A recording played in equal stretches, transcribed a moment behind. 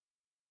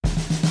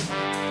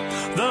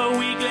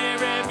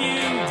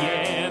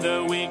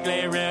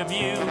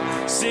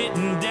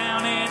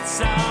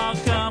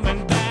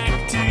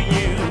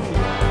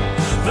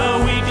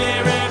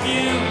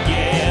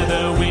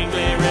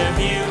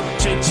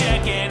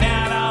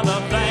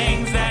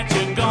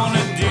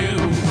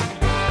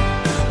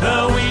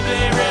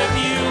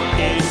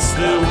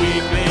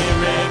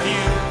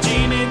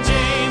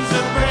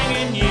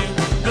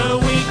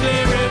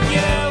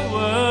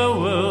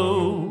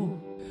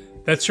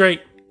That's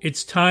right.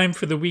 It's time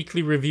for the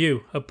Weekly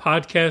Review, a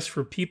podcast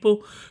for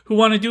people who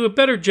want to do a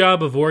better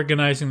job of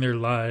organizing their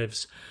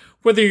lives.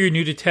 Whether you're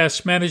new to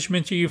task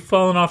management or you've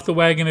fallen off the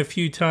wagon a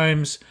few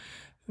times,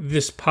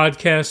 this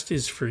podcast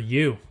is for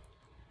you.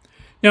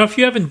 Now, if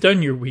you haven't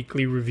done your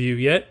weekly review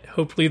yet,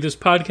 hopefully this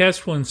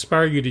podcast will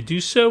inspire you to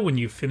do so when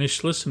you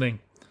finish listening.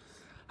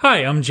 Hi,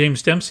 I'm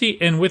James Dempsey,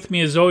 and with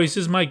me as always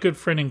is my good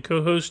friend and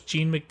co-host,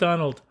 Gene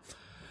McDonald.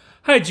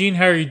 Hi, Gene.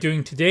 How are you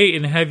doing today,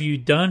 and have you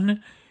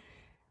done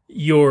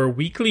your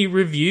weekly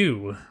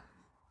review?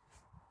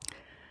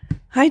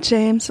 Hi,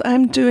 James.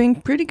 I'm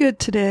doing pretty good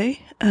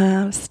today.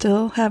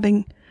 Still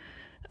having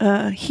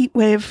a heat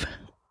wave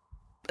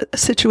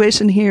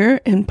situation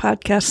here in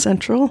Podcast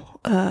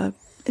Central,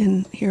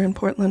 here in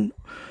Portland,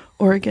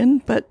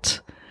 Oregon.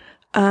 But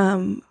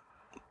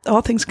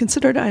all things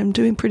considered, I'm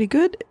doing pretty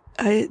good.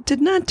 I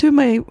did not do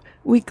my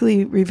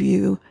weekly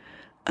review.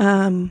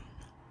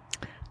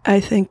 I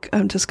think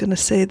I'm just going to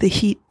say the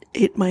heat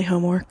ate my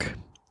homework.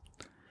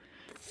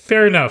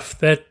 Fair enough.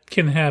 That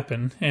can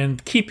happen.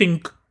 And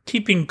keeping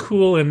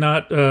cool and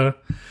not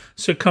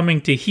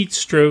succumbing to heat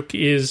stroke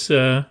is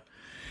a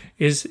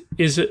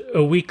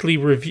weekly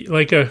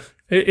review.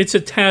 It's a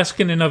task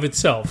in and of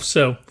itself.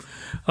 So,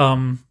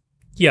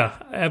 yeah,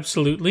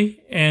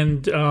 absolutely.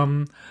 And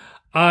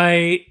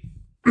I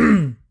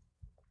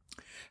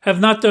have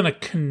not done a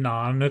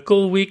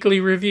canonical weekly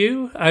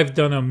review. I've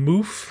done a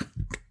moof,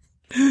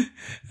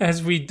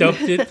 as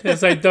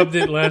I dubbed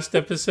it last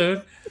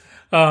episode.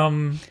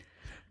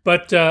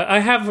 But I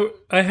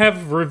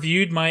have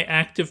reviewed my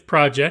active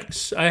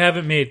projects. I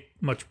haven't made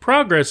much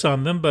progress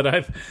on them, but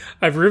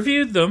I've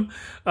reviewed them,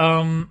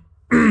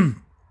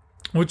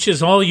 which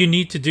is all you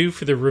need to do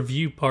for the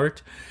review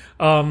part.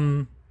 So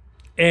I'm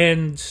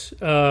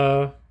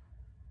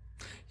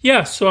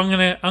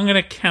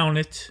gonna count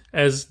it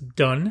as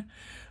done.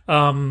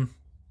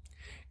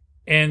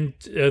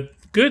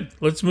 Good.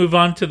 Let's move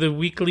on to the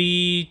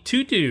weekly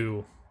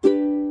to-do.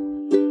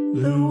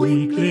 The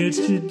weekly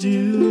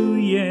to-do,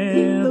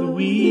 yeah, the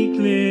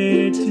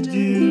weekly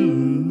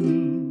to-do.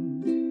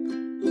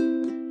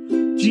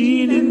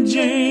 Gene and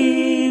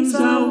James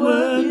are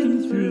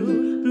working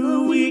through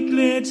the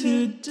weekly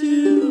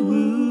to-do.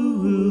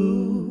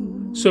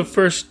 So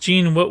first,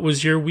 Gene, what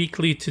was your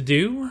weekly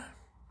to-do?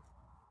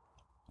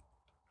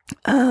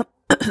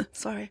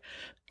 Sorry.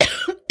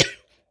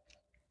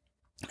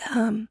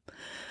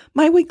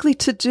 My weekly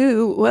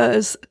to-do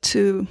was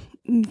to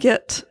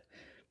get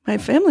my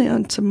family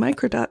onto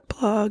Microdot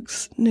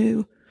Blog's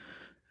new,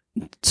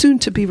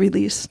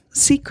 soon-to-be-released,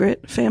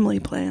 secret family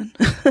plan.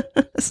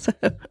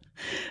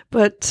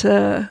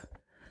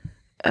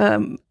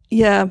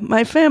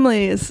 My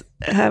family is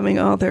having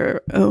all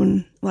their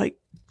own,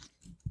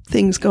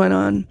 things going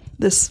on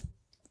this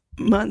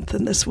month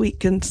and this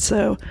week, and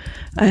so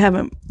I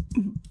haven't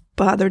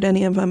bothered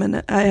any of them,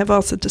 and I have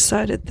also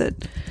decided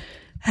that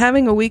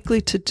having a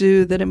weekly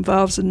to-do that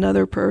involves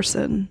another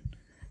person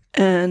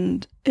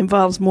and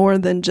involves more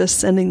than just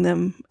sending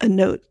them a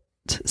note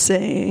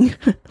saying,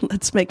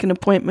 let's make an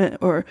appointment,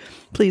 or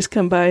please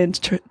come by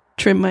and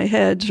trim my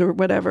hedge, or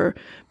whatever.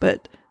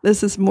 But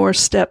this is more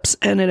steps,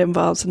 and it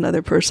involves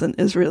another person,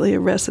 is really a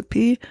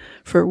recipe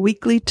for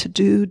weekly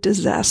to-do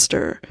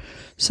disaster.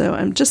 So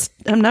I'm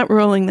not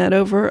rolling that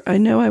over. I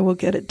know I will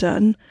get it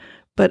done,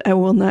 but I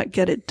will not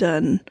get it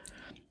done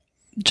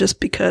just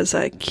because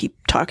I keep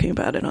talking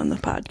about it on the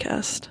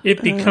podcast.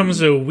 It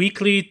becomes a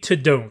weekly to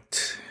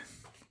don't.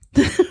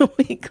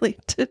 Weekly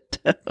to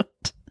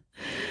don't.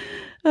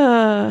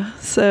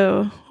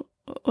 So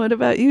what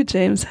about you,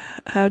 James?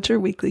 How'd your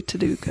weekly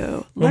to-do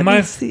go? Let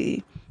me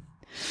see.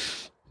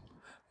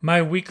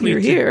 My weekly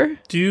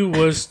to-do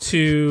was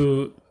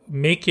to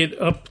make it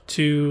up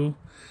to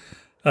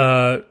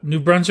New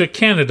Brunswick,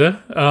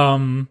 Canada,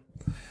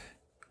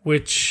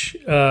 where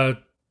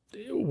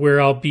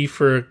I'll be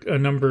for a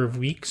number of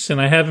weeks. And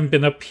I haven't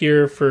been up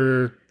here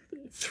for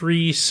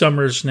 3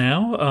 summers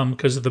now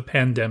because of the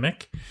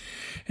pandemic.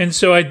 And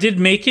so I did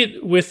make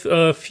it with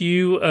a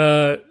few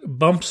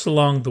bumps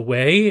along the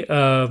way.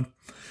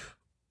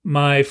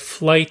 My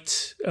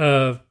flight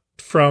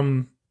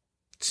from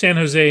San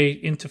Jose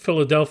into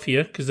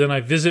Philadelphia, because then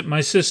I visit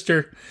my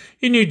sister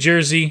in New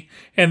Jersey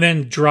and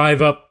then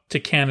drive up to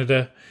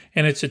Canada.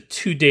 And it's a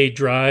 2-day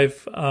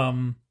drive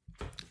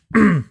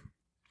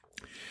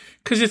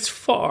because it's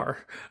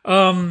far.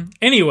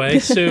 Anyway,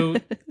 so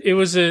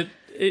I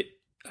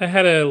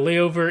had a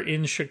layover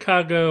in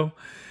Chicago.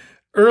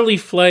 Early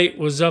flight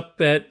was up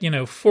at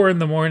 4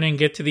 a.m.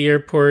 Get to the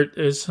airport.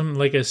 There's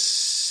like a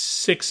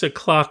 6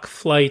 o'clock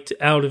flight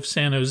out of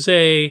San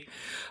Jose.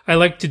 I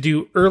like to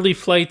do early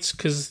flights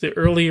because the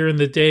earlier in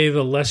the day,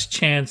 the less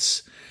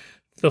chance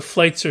the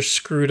flights are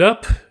screwed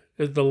up.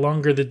 The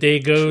longer the day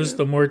goes, True.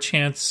 The more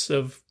chance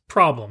of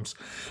problems.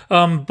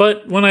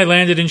 But when I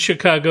landed in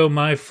Chicago,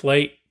 my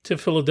flight to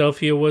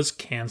Philadelphia was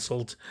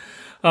canceled.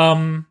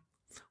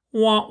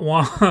 Wah,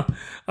 wah.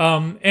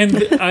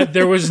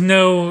 There was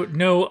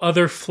no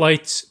other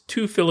flights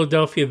to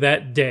Philadelphia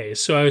that day.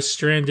 So I was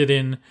stranded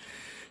in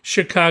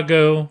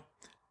Chicago,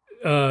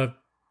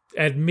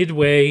 at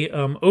Midway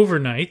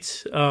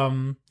overnight.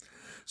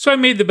 So I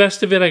made the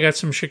best of it. I got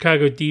some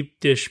Chicago deep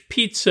dish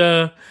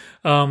pizza.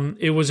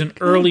 It was an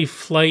early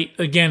flight.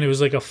 Again, it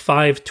was like a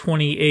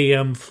 5:20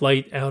 a.m.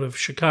 flight out of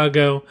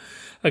Chicago.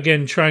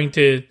 Again, trying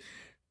to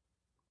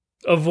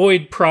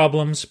avoid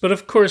problems. But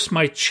of course,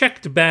 my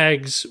checked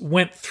bags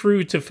went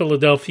through to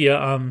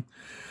Philadelphia.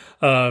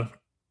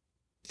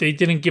 They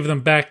didn't give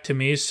them back to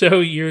me. So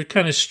you're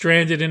kind of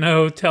stranded in a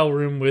hotel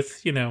room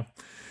with,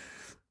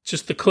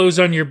 just the clothes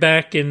on your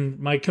back and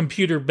my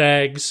computer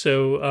bag.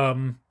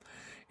 So,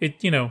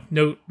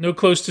 no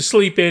clothes to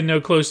sleep in, no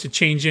clothes to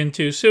change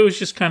into. So it was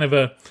just kind of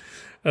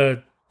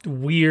a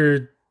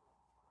weird,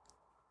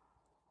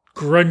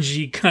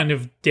 grungy kind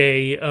of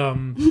day.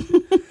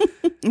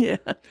 Yeah.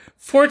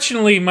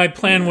 Fortunately, my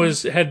plan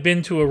had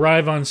been to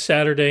arrive on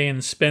Saturday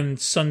and spend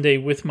Sunday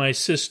with my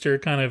sister,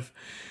 kind of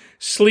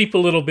sleep a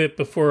little bit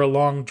before a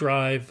long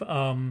drive.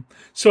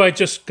 So I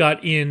just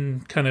got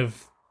in kind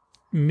of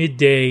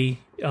midday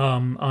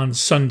on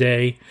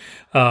Sunday,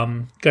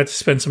 got to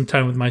spend some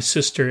time with my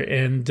sister,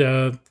 and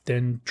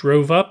then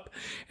drove up.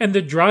 And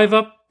the drive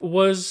up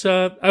was,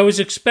 I was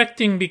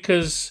expecting,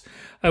 because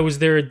I was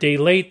there a day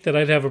late, that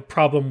I'd have a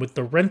problem with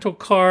the rental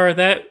car.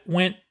 That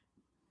went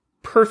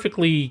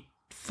perfectly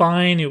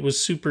fine. It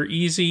was super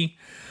easy.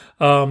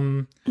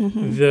 Because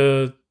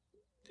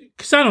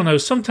I don't know,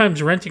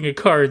 sometimes renting a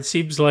car, it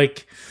seems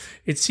like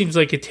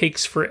it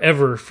takes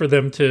forever for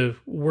them to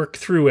work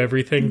through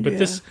everything. But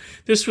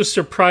this was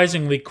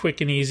surprisingly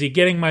quick and easy.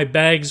 Getting my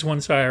bags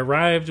once I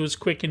arrived was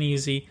quick and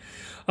easy.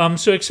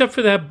 So except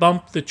for that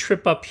bump, the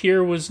trip up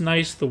here was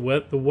nice. The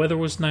weather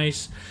was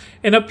nice.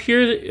 And up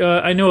here,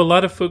 I know a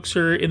lot of folks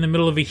are in the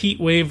middle of a heat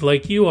wave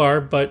like you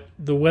are, but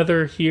the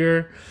weather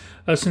here,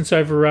 since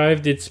I've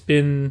arrived, it's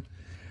been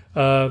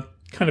kind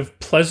of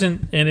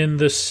pleasant and in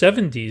the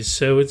 70s.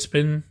 So it's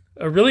been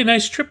a really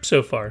nice trip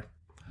so far.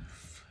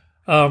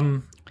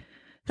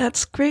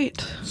 That's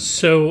great.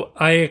 So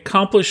I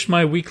accomplished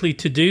my weekly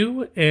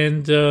to-do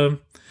and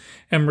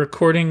am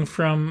recording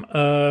from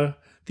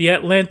the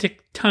Atlantic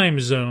time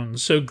zone.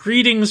 So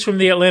greetings from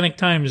the Atlantic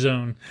time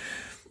zone.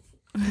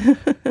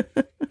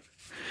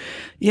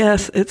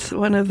 Yes, it's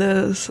one of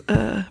those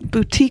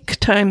boutique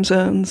time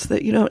zones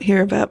that you don't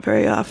hear about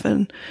very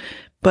often,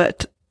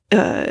 but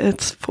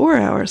it's 4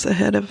 hours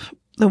ahead of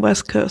the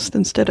West Coast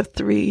instead of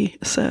 3.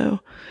 So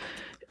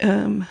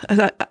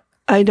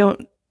I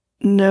don't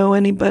know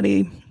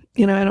anybody,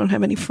 I don't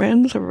have any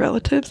friends or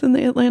relatives in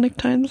the Atlantic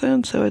time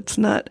zone, so it's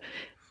not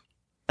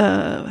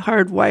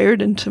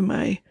hardwired into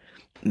my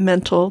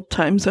mental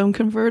time zone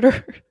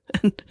converter.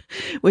 And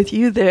with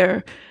you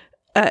there,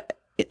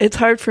 it's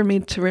hard for me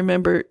to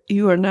remember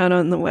you are not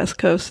on the West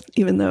Coast,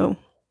 even though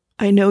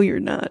I know you're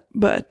not.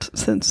 But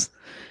since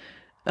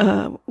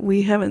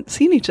we haven't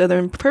seen each other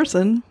in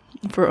person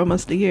for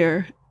almost a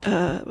year,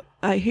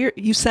 I hear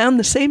you sound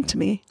the same to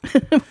me,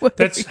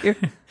 whether you're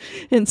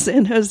in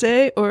San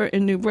Jose or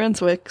in New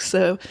Brunswick.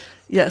 So,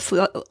 yes,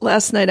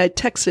 last night I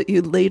texted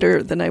you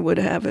later than I would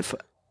have if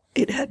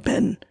it had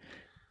been,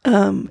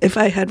 if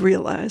I had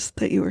realized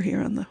that you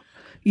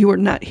were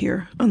not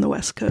here on the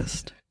West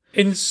Coast.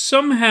 And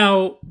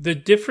somehow the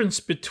difference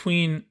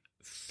between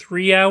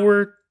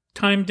 3-hour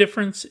time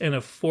difference and a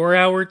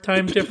 4-hour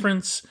time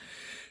difference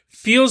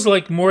feels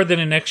like more than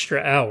an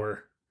extra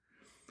hour.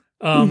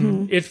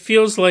 It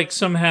feels like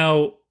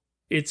somehow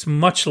it's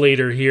much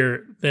later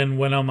here than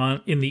when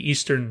I'm in the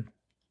Eastern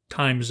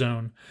time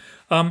zone.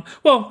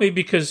 Well, maybe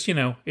because,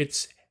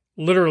 it's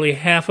literally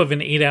half of an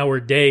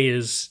 8-hour day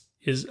is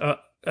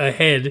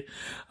ahead.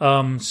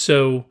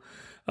 So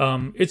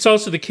it's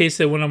also the case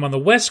that when I'm on the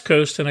West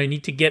Coast and I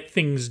need to get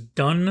things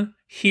done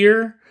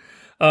here,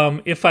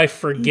 if I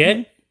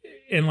forget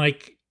and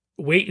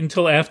wait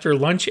until after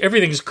lunch,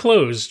 everything's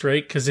closed,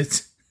 right? Because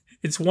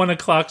it's 1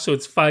 o'clock, so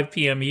it's 5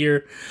 p.m.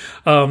 here.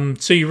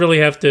 So you really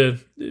have to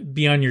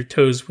be on your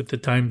toes with the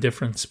time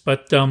difference.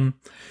 But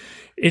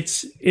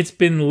it's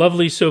been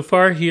lovely so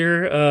far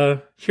here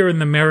in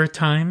the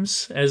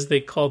Maritimes, as they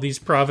call these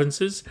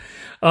provinces.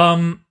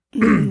 And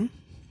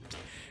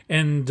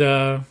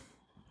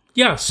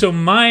so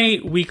my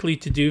weekly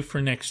to-do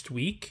for next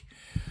week,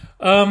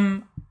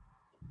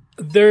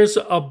 there's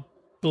a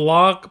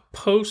blog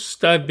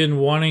post I've been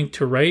wanting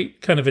to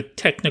write, kind of a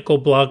technical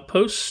blog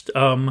post.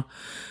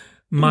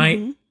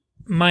 My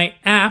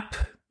app,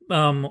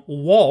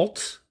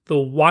 Walt, the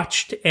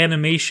Watched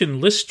Animation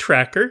List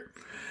Tracker,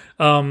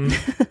 on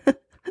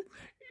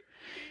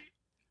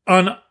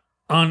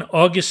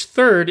August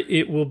 3rd,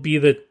 it will be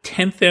the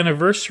 10th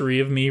anniversary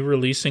of me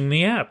releasing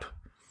the app.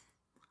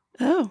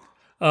 Oh.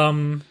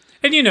 And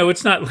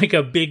it's not like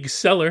a big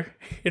seller.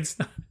 It's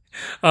not.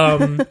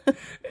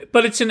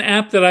 But it's an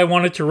app that I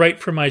wanted to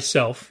write for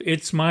myself.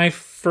 It's my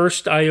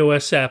first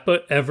iOS app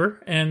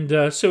ever,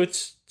 and so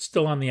it's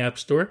still on the App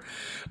Store.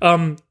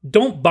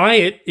 Don't buy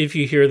it if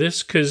you hear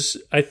this, because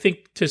I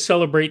think to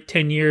celebrate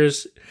 10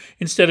 years,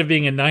 instead of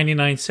being a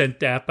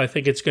 99-cent app, I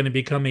think it's going to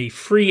become a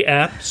free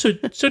app. So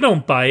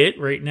don't buy it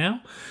right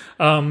now.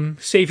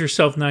 Save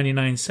yourself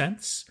 99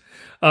 cents.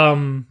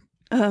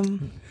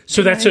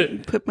 So that's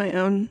put my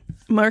own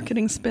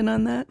marketing spin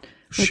on that.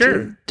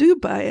 Sure. Do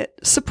buy it.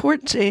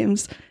 Support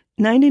James.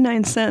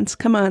 99 cents.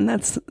 Come on,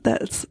 that's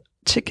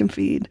chicken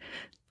feed.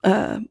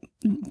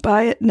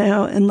 Buy it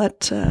now and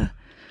let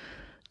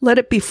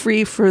it be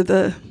free for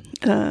the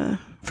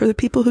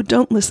people who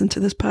don't listen to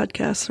this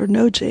podcast or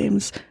know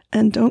James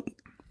and don't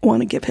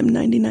want to give him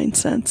 99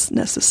 cents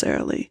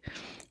necessarily.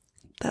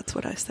 That's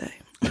what I say.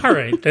 All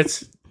right.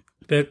 That's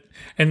that.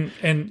 And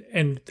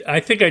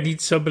I think I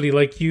need somebody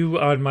like you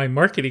on my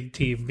marketing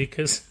team,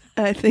 because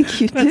I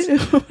think you do.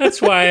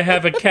 That's why I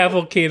have a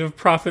cavalcade of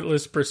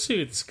profitless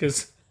pursuits,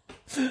 because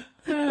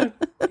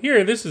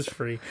here, this is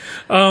free.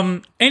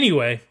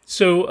 Anyway,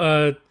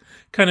 so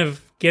kind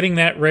of getting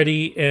that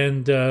ready,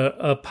 and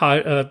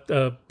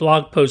a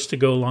blog post to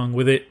go along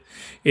with it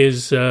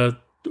is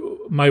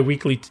my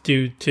weekly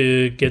to-do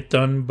to get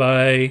done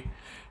by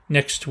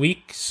next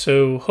week.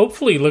 So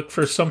hopefully look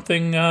for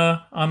something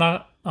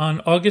on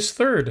August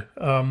 3rd,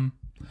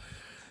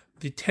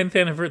 the 10th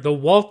anniversary, the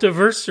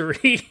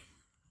Waltiversary.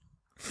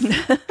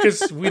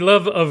 Because we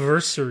love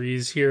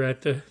anniversaries here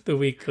at the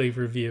Weekly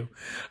Review.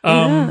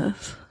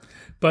 Yes.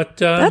 But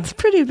that's a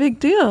pretty big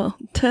deal.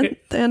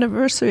 10th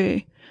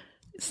anniversary.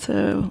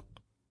 So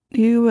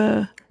you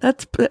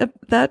that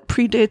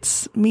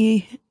predates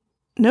me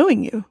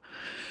knowing you.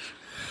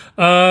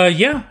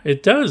 Yeah,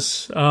 it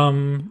does.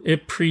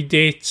 It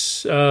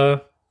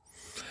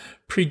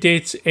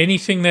predates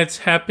anything that's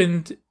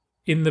happened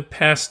in the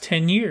past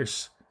 10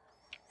 years.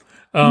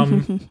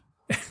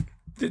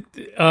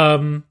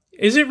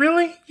 Is it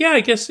really? Yeah,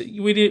 I guess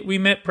we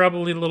met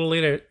probably a little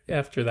later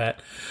after that.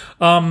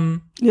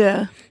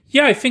 Yeah.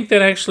 Yeah, I think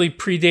that actually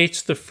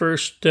predates the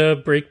first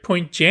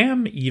Breakpoint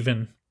Jam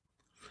even.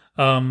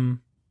 Yeah,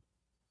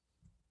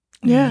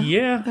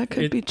 that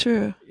could be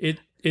true. It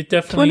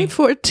definitely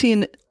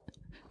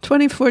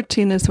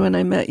 2014 is when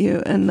I met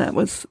you, and that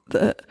was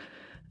the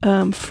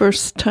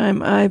first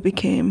time I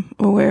became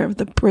aware of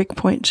the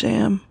Breakpoint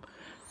Jam.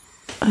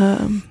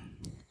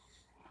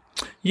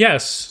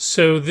 Yes,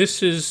 so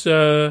this is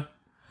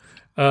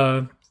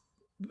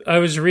I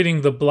was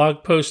reading the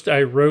blog post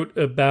I wrote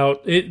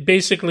about it.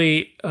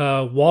 Basically,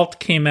 Walt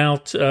came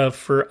out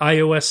for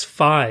iOS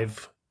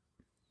 5.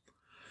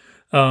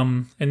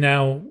 And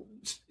now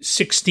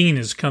 16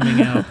 is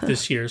coming out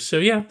this year. So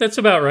yeah, that's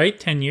about right.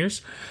 10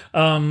 years.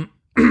 A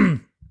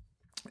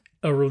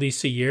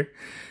release a year.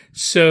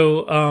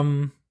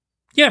 So,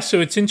 yeah,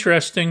 so it's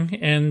interesting,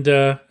 and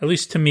at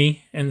least to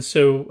me. And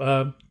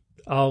so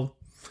I'll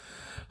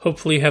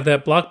hopefully have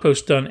that blog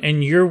post done.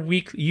 And your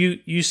week,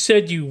 you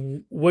said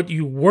what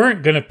you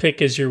weren't going to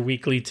pick as your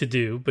weekly to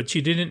do, but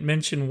you didn't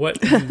mention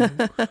what you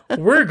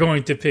were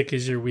going to pick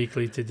as your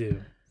weekly to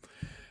do.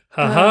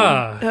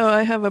 Ha. No,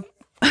 I have a.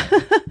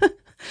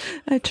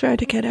 I try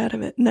to get out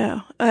of it.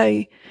 No,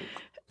 I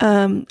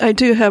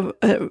do have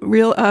a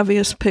real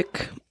obvious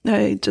pick.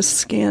 I just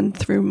scanned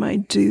through my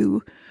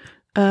due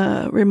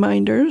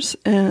reminders,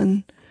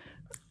 and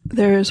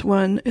there is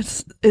one.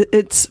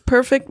 It's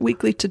perfect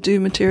weekly to do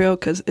material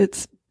because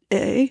it's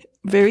A,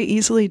 very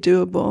easily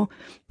doable.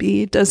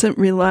 B, doesn't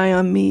rely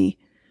on me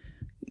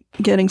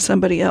getting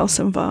somebody else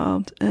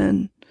involved,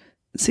 and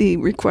C,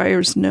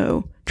 requires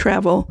no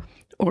travel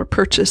or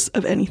purchase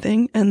of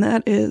anything. And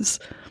that is,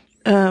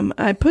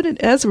 I put it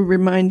as a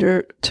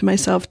reminder to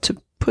myself to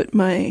put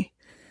my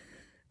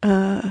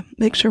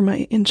make sure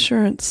my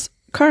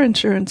car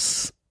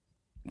insurance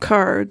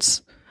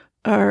cards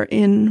are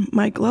in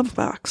my glove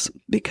box,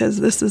 because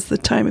this is the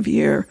time of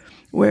year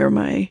where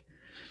my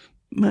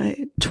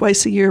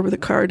twice a year where the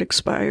card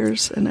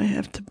expires, and I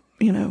have to,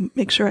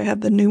 make sure I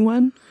have the new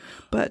one.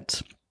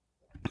 But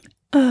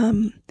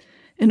in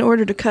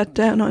order to cut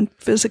down on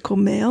physical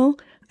mail,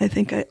 I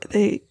think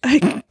I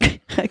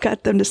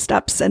got them to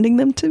stop sending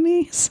them to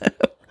me, so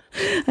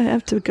I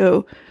have to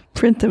go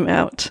print them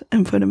out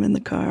and put them in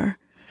the car.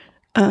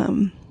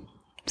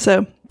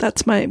 So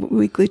that's my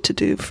weekly to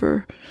do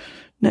for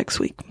next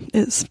week,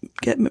 is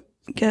get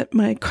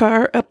my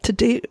car up to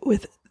date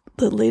with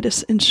the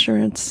latest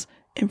insurance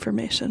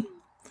information.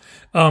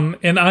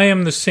 And I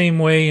am the same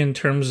way in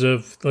terms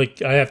of,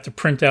 like, I have to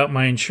print out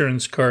my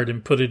insurance card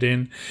and put it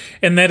in.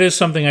 And that is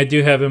something I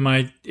do have in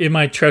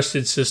my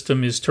trusted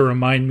system, is to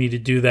remind me to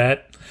do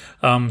that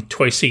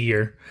twice a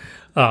year.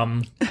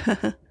 And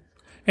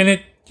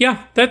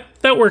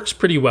that works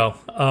pretty well.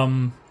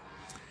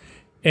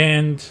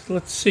 And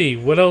let's see,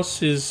 what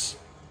else is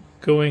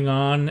going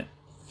on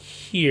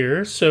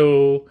here?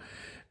 So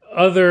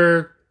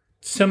other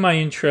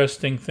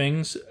semi-interesting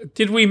things.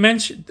 Did we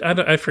mention,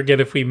 I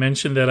forget if we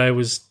mentioned that I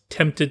was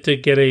tempted to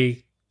get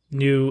a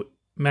new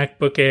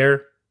MacBook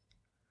Air.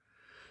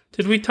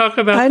 Did we talk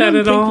about that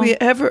at all? I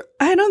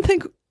don't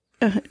think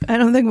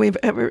we've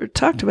ever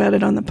talked about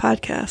it on the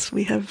podcast.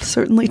 We have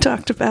certainly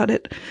talked about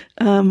it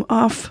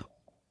off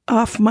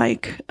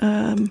mic,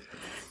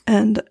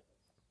 and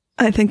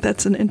I think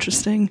that's an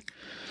interesting,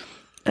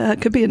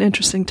 could be an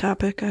interesting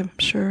topic. I'm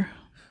sure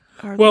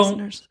our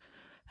listeners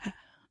can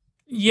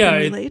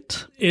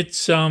relate.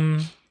 It's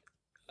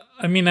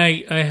I mean,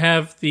 I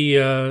have the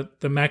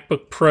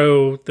MacBook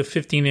Pro, the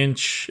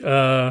 15-inch,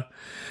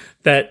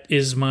 that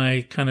is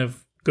my kind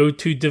of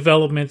go-to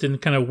development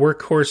and kind of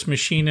workhorse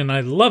machine, and I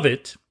love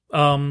it.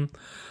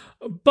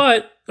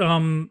 But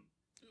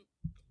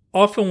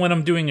often when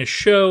I'm doing a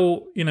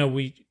show,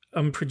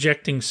 I'm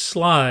projecting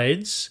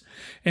slides,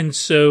 and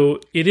so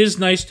it is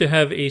nice to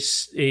have a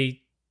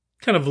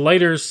kind of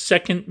lighter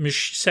second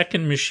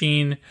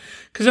machine,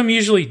 because I'm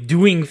usually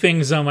doing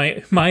things on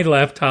my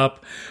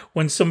laptop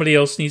when somebody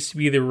else needs to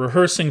be either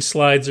rehearsing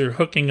slides or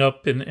hooking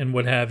up and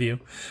what have you.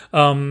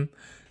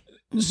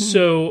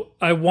 So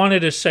I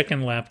wanted a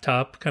second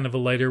laptop, kind of a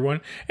lighter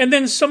one. And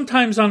then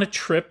sometimes on a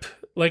trip,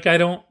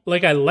 I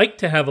like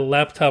to have a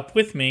laptop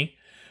with me,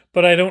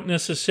 but I don't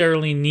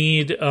necessarily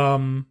need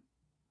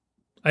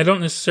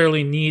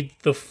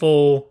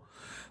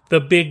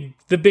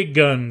the big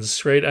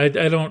guns, right?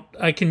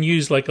 I can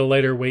use like a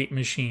lighter weight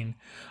machine.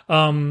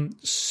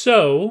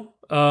 So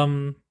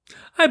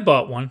I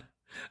bought one.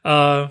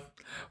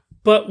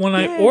 But when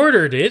I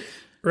ordered it,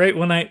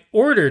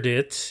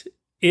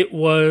 it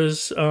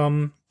was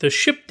the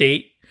ship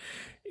date.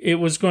 It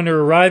was going to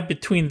arrive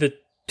between the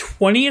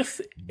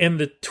 20th and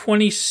the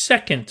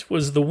 22nd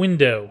was the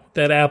window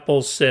that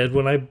Apple said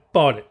when I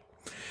bought it.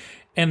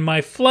 And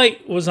my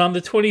flight was on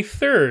the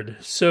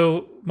 23rd.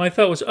 So my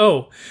thought was,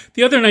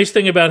 the other nice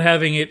thing about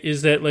having it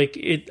is that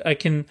I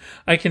can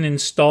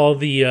install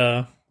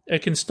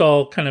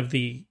kind of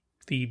the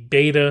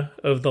beta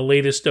of the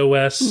latest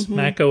OS,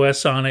 Mac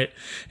OS on it,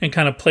 and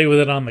kind of play with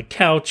it on the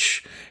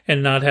couch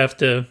and not have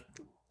to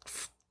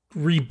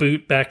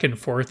reboot back and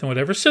forth and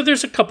whatever. So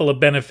there's a couple of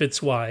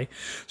benefits why.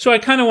 So I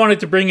kind of wanted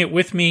to bring it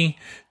with me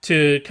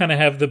to kind of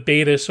have the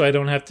beta so I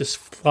don't have to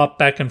flop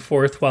back and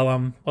forth while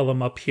I'm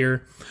up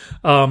here.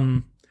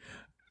 So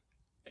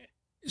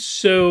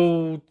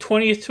 20th,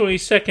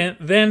 22nd,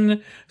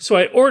 then, so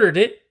I ordered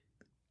it,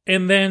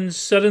 and then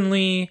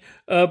suddenly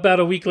about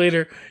a week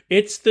later,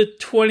 it's the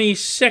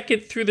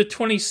 22nd through the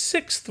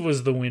 26th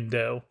was the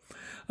window.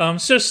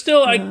 So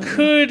still I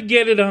could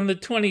get it on the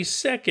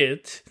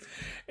 22nd.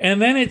 And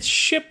then it's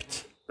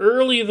shipped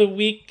early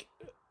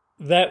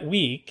that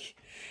week,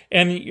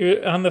 and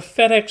you're on the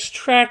FedEx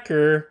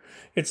tracker.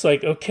 It's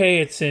like, okay,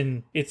 it's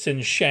in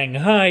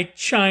Shanghai,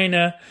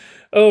 China.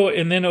 Oh,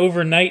 and then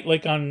overnight,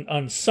 like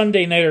on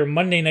Sunday night or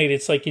Monday night,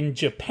 it's like in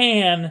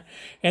Japan,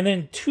 and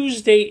then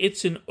Tuesday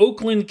it's in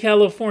Oakland,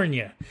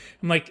 California.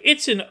 I'm like,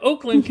 it's in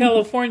Oakland,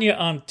 California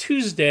on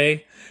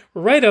Tuesday,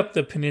 right up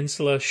the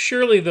peninsula.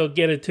 Surely they'll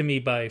get it to me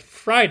by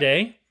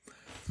Friday.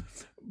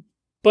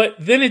 But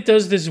then it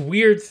does this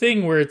weird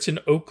thing where it's in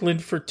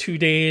Oakland for 2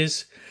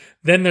 days.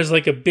 Then there's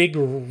like a big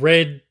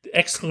red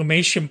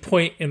exclamation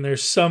point and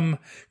there's some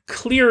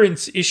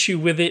clearance issue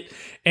with it.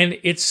 And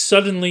it's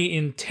suddenly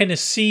in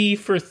Tennessee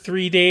for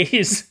 3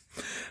 days.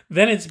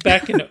 Then it's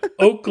back in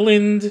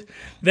Oakland.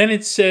 Then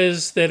it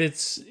says that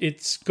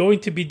it's going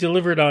to be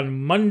delivered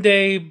on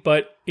Monday,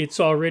 but it's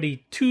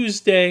already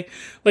Tuesday.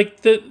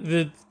 Like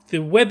the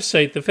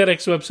website, the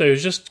FedEx website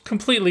was just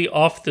completely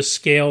off the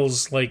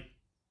scales. Like,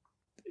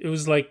 it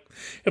was like,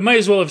 it might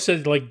as well have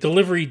said like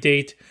delivery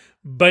date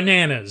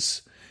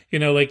bananas,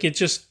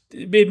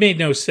 it made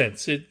no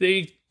sense.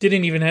 They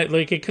didn't even have,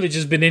 it could have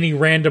just been any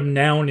random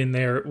noun in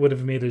there. It would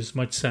have made as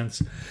much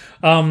sense.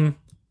 But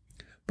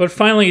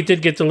finally it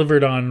did get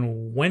delivered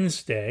on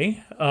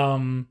Wednesday.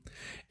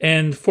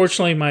 And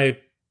fortunately my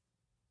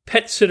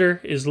pet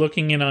sitter is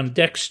looking in on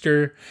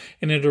Dexter,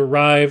 and it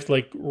arrived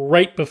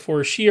right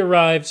before she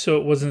arrived, so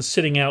it wasn't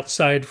sitting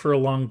outside for a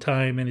long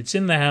time, and it's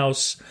in the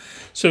house.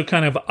 So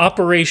kind of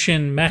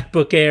Operation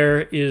MacBook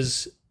Air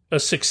is a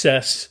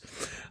success.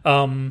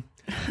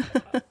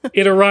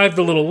 It arrived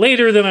a little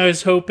later than I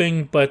was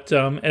hoping, but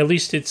at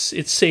least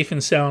it's safe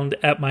and sound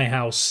at my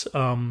house.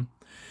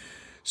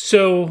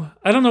 So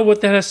I don't know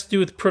what that has to do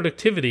with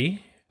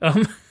productivity.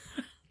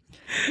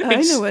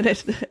 I know what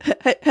it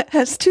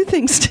has. Two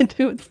things to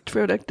do with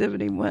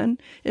productivity. One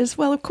is,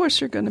 well, of course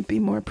you're going to be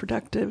more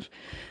productive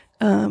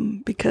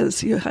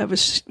because you have a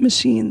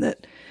machine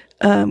that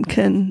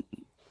can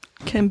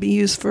be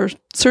used for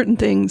certain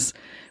things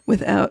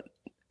without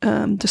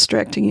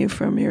distracting you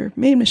from your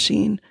main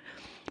machine.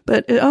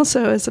 But it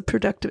also is a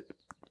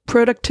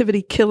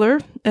productivity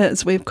killer,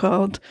 as we've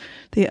called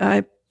the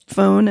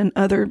iPhone and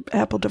other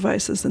Apple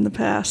devices in the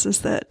past,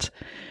 is that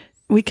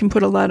we can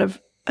put a lot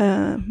of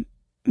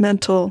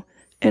mental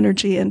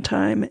energy and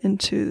time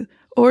into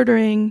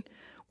ordering,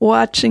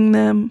 watching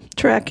them,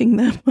 tracking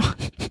them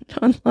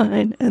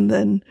online, and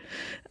then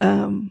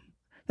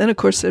of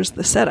course there's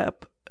the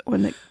setup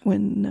when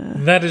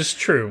that is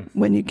true.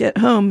 When you get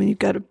home and you've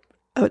got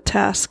a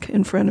task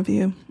in front of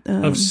you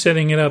of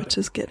setting it up, which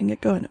is getting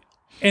it going.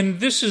 And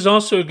this is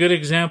also a good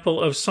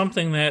example of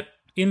something that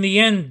in the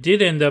end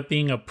did end up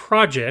being a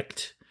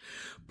project.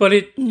 But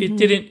it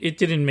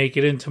didn't make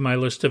it into my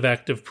list of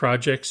active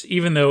projects,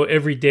 even though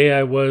every day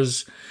I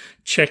was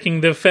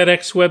checking the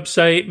FedEx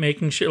website,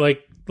 making sure,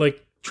 like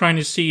trying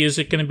to see, is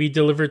it going to be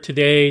delivered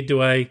today?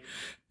 Do I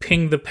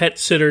ping the pet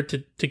sitter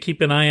to keep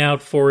an eye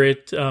out for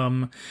it?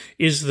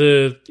 Is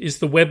the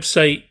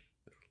website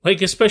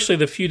like especially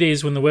the few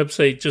days when the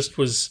website just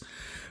was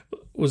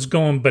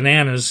going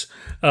bananas.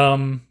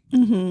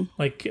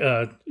 Like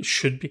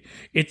should be.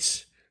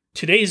 It's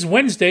today's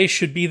Wednesday.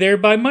 Should be there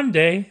by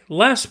Monday.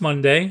 Last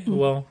Monday.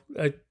 Well,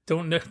 I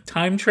don't know.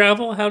 Time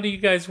travel. How do you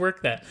guys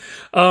work that?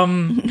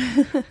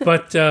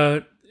 But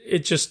it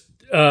just.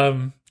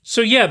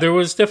 So yeah, there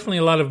was definitely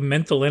a lot of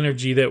mental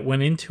energy that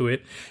went into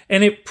it,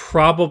 and it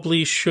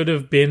probably should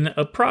have been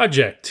a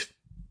project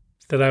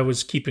that I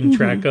was keeping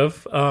track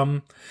of.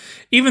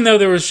 Even though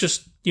there was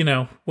just,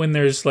 when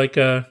there's like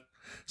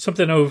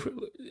something over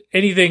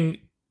anything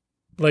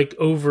like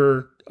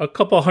over a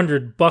couple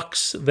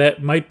 $100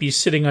 that might be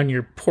sitting on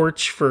your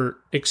porch for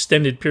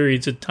extended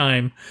periods of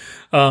time,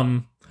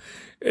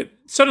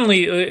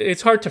 suddenly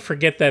it's hard to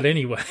forget that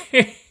anyway.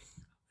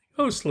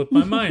 Oh, slipped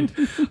my mind.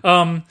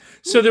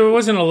 So there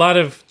wasn't a lot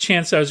of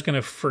chance I was going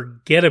to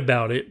forget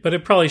about it, but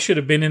it probably should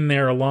have been in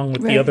there along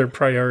with the other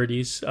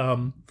priorities.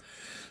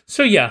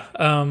 So yeah,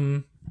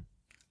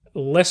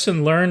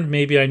 lesson learned.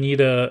 Maybe I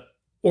need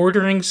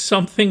ordering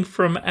something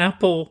from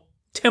Apple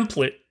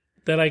template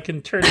that I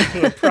can turn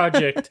into a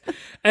project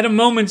at a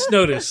moment's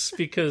notice,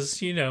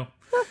 because you know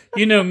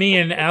me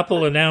and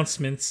Apple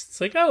announcements.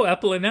 It's like, oh,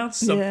 Apple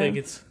announced something.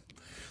 Yeah.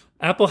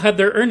 Apple had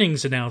their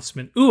earnings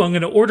announcement. Ooh, I'm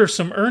going to order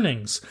some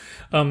earnings.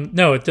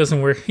 No, it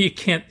doesn't work. You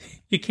can't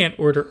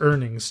order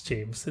earnings,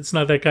 James. It's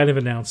not that kind of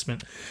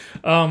announcement.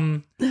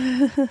 But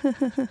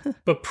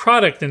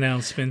product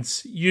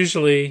announcements,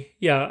 usually,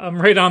 yeah,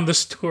 I'm right on the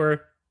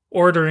store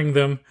ordering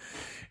them,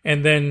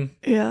 and then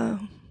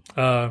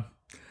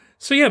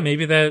so yeah,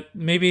 maybe the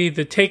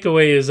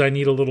takeaway is I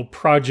need a little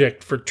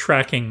project for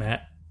tracking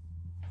that.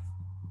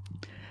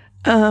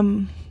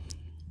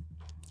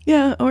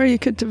 Yeah, or you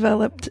could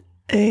develop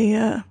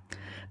a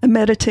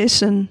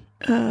meditation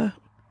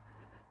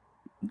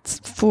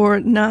for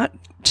not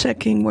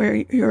checking where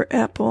your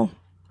Apple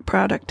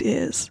product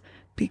is,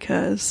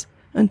 because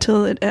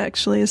until it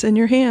actually is in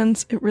your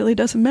hands, it really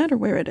doesn't matter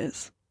where it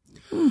is.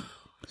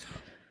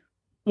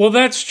 Well,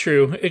 that's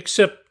true,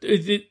 except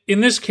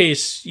in this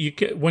case,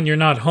 when you're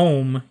not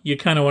home, you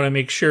kind of want to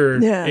make sure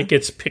it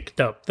gets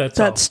picked up.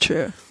 That's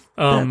true.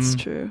 That's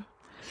true.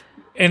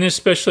 And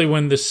especially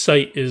when the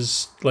site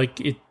is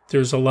like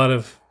there's a lot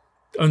of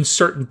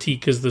uncertainty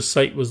because the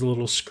site was a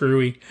little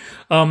screwy.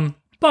 I'm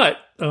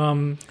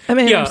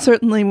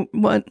certainly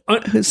one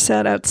who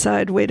sat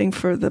outside waiting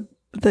for the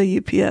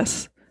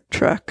UPS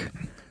truck.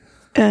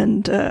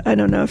 And I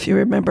don't know if you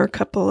remember a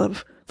couple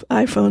of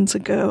iPhones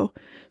ago,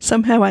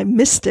 somehow I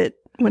missed it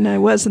when I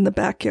was in the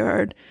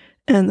backyard,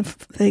 and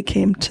they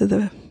came to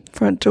the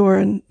front door,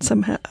 and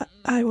somehow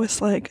I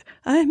was like,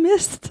 I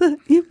missed the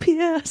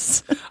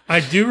UPS.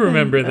 I do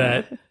remember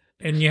that.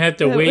 And you had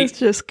to wait. It was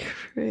just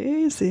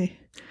crazy.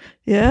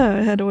 Yeah,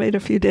 I had to wait a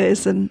few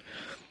days, and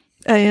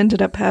I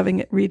ended up having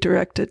it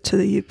redirected to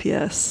the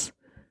UPS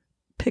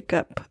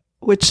pickup,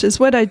 which is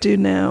what I do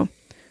now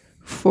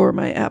for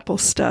my Apple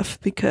stuff,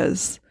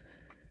 because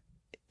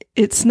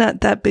it's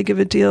not that big of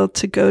a deal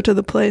to go to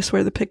the place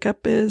where the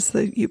pickup is,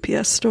 the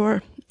UPS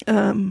store.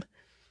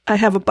 I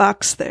have a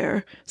box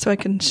there, so I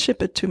can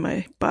ship it to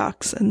my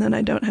box, and then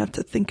I don't have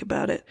to think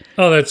about it.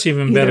 Oh, that's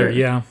even better,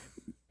 yeah.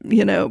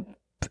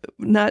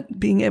 Not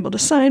being able to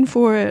sign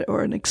for it,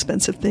 or an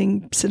expensive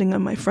thing sitting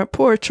on my front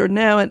porch, or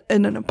now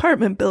in an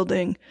apartment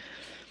building.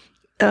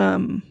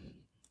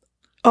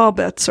 All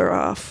bets are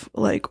off,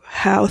 like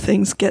how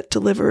things get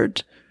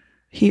delivered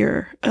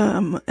here.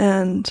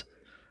 And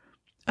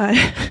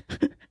I,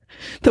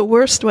 the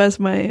worst was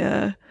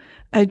I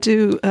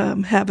do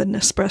have an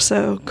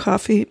espresso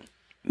coffee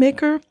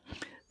maker,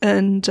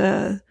 and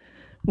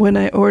when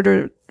I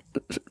ordered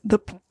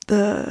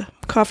the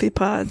coffee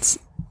pods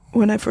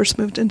when I first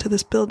moved into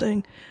this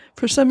building,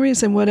 for some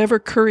reason, whatever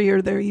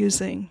courier they're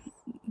using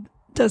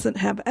doesn't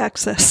have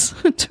access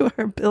to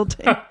our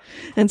building,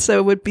 and so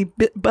it would be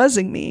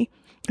buzzing me,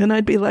 and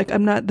I'd be like,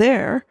 I'm not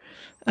there,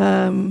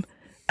 and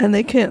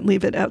they can't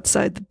leave it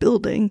outside the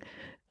building.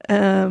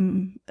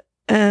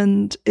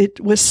 And it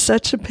was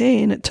such a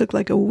pain. It took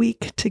like a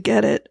week to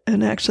get it,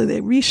 and actually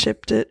they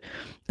reshipped it.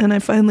 And I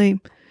finally,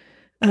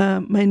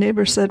 my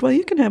neighbor said, well,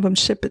 you can have them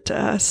ship it to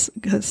us,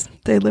 because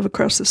they live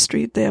across the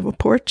street. They have a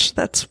porch.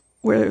 That's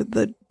where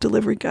the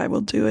delivery guy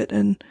will do it.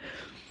 And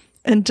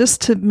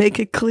just to make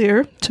it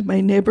clear to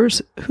my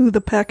neighbors who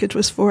the package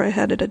was for, I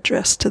had it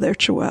addressed to their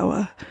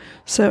Chihuahua.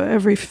 So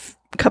every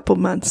couple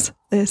months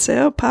they say,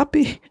 oh,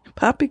 Poppy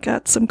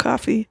got some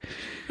coffee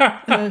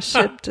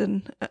shipped,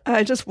 and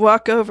I just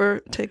walk over.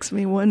 It takes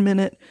me 1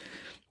 minute,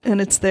 and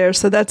it's there.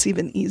 So that's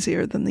even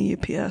easier than the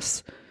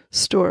UPS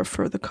store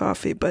for the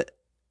coffee. But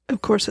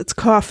of course, it's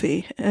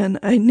coffee, and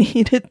I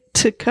need it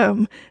to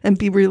come and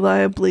be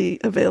reliably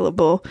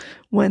available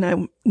when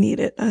I need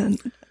it, and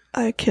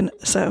I can.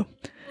 So,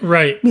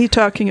 right, me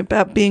talking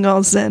about being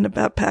all zen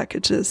about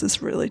packages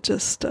is really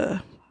just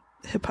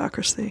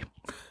hypocrisy.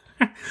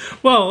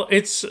 Well,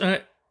 it's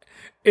at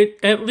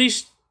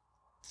least.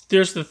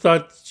 There's the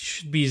thought you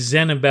should be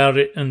zen about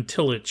it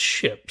until it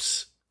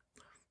ships.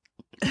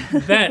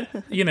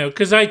 that,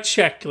 because I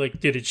check, like,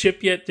 did it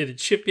ship yet? Did it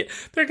ship yet?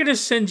 They're going to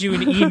send you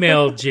an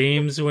email,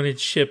 James, when it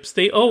ships.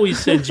 They always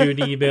send you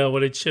an email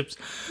when it ships.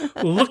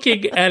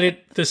 Looking at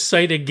it, the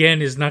site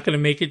again is not going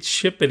to make it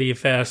ship any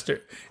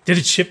faster. Did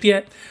it ship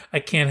yet? I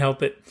can't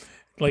help it.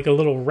 Like a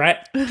little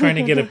rat trying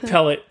to get a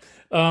pellet.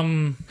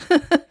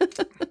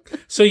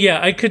 So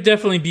yeah, I could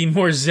definitely be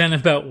more zen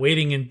about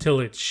waiting until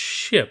it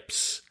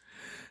ships,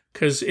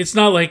 because it's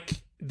not like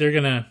they're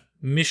going to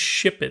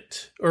misship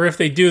it, or if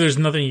they do, there's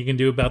nothing you can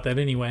do about that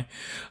anyway.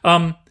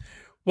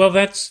 Well,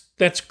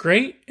 that's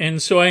great.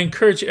 And so I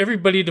encourage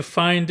everybody to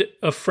find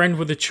a friend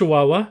with a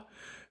Chihuahua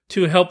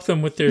to help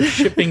them with their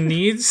shipping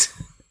needs.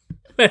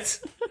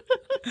 That's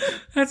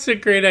a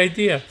great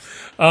idea.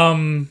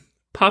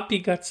 Poppy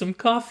got some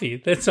coffee.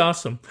 That's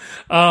awesome.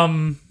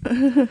 And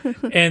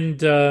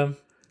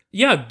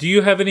yeah, do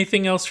you have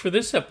anything else for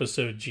this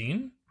episode,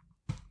 Jean?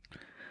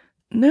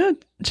 No,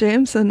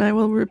 James, and I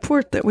will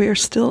report that we are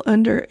still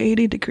under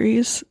 80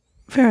 degrees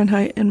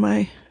Fahrenheit in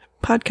my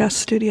podcast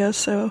studio,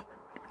 so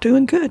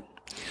doing good.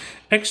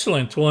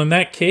 Excellent. Well, in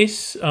that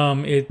case,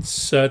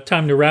 it's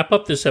time to wrap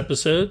up this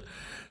episode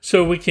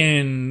so we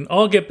can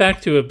all get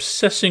back to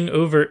obsessing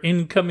over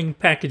incoming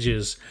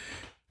packages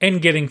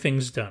and getting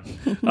things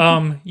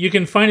done. You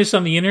can find us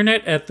on the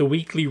internet at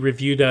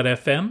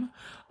theweeklyreview.fm.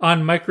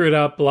 On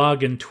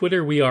Micro.blog and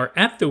Twitter, we are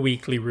at The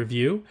Weekly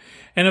Review.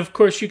 And of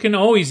course, you can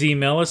always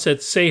email us at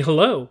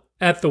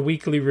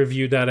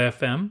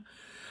sayhello@theweeklyreview.fm.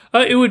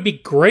 It would be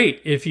great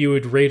if you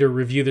would rate or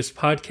review this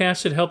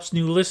podcast. It helps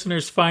new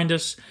listeners find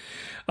us.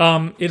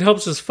 It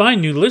helps us find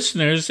new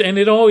listeners, and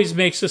it always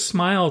makes us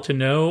smile to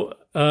know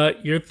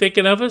you're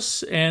thinking of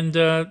us, and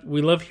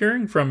we love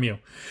hearing from you.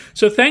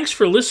 So thanks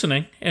for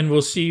listening, and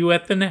we'll see you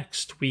at the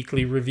next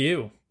Weekly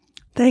Review.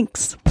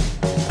 Thanks.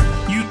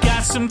 You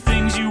got some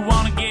things you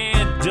want to get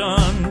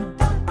done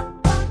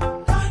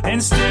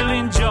and still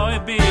enjoy a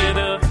bit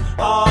of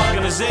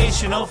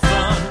organizational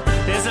fun.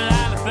 There's a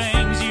lot of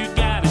things you